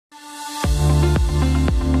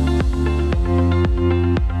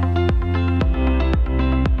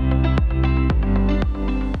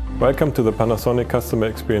Welcome to the Panasonic Customer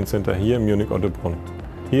Experience Center here in Munich Ottobrunn.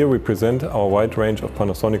 Here we present our wide range of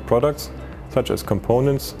Panasonic products, such as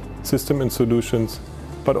components, system and solutions,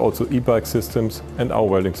 but also e-bike systems and our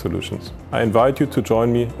welding solutions. I invite you to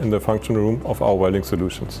join me in the function room of our welding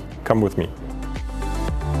solutions. Come with me.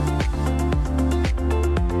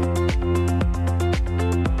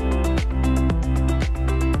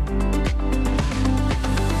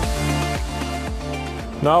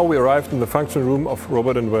 Now we arrived in the function room of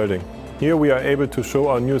Robot Welding. Here we are able to show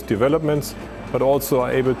our newest developments, but also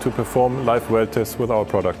are able to perform live weld tests with our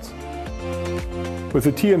products. With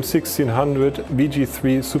the TM1600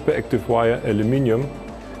 VG3 super active wire aluminium,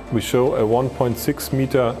 we show a 1.6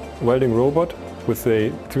 meter welding robot with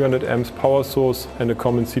a 300 amps power source and a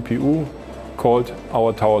common CPU called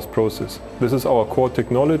our Towers process. This is our core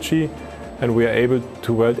technology, and we are able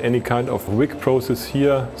to weld any kind of wick process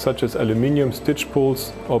here, such as aluminium stitch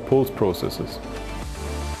pulls or pulse processes.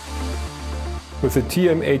 With the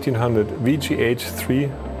TM1800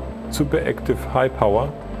 VGH3 super active high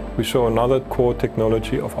power, we show another core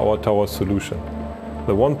technology of our Towers solution.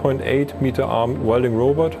 The 1.8 meter arm welding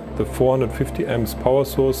robot, the 450 amps power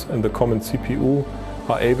source and the common CPU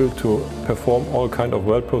are able to perform all kind of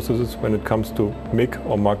weld processes when it comes to MIG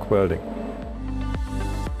or MUG welding.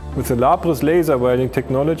 With the Labris laser welding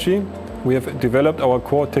technology, we have developed our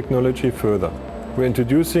core technology further. We're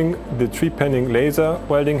introducing the three-panning laser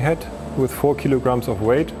welding head with 4 kilograms of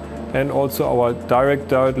weight and also our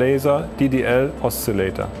direct laser DDL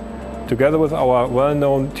oscillator, together with our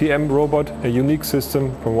well-known TM robot, a unique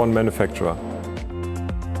system from one manufacturer.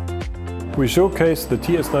 We showcase the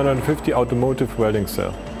TS950 automotive welding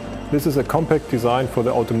cell. This is a compact design for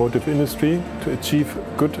the automotive industry to achieve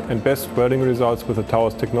good and best welding results with the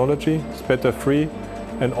Towers technology, spatter-free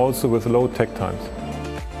and also with low takt times.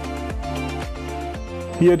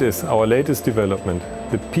 Here it is, our latest development,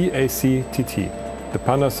 the PAC-TT, the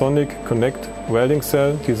Panasonic Connect welding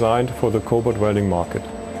cell designed for the cobot welding market.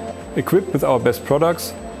 Equipped with our best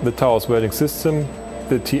products, the Towers welding system,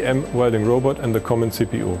 the TM welding robot and the common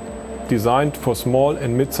CPU. Designed for small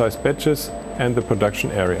and mid-sized batches and the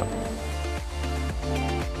production area.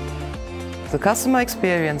 The Customer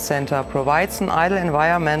Experience Center provides an ideal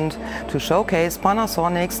environment to showcase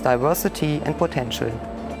Panasonic's diversity and potential.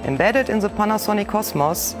 Embedded in the Panasonic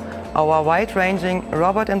cosmos, our wide-ranging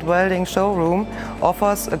Robot and Welding showroom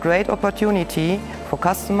offers a great opportunity for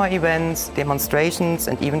customer events, demonstrations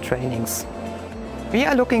and even trainings. We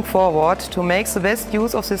are looking forward to make the best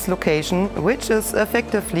use of this location, which is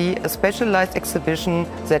effectively a specialized exhibition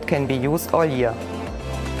that can be used all year.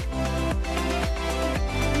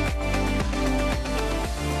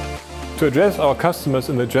 To address our customers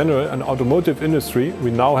in the general and automotive industry,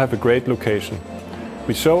 we now have a great location.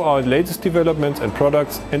 We show our latest developments and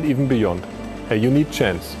products and even beyond. A unique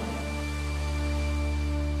chance.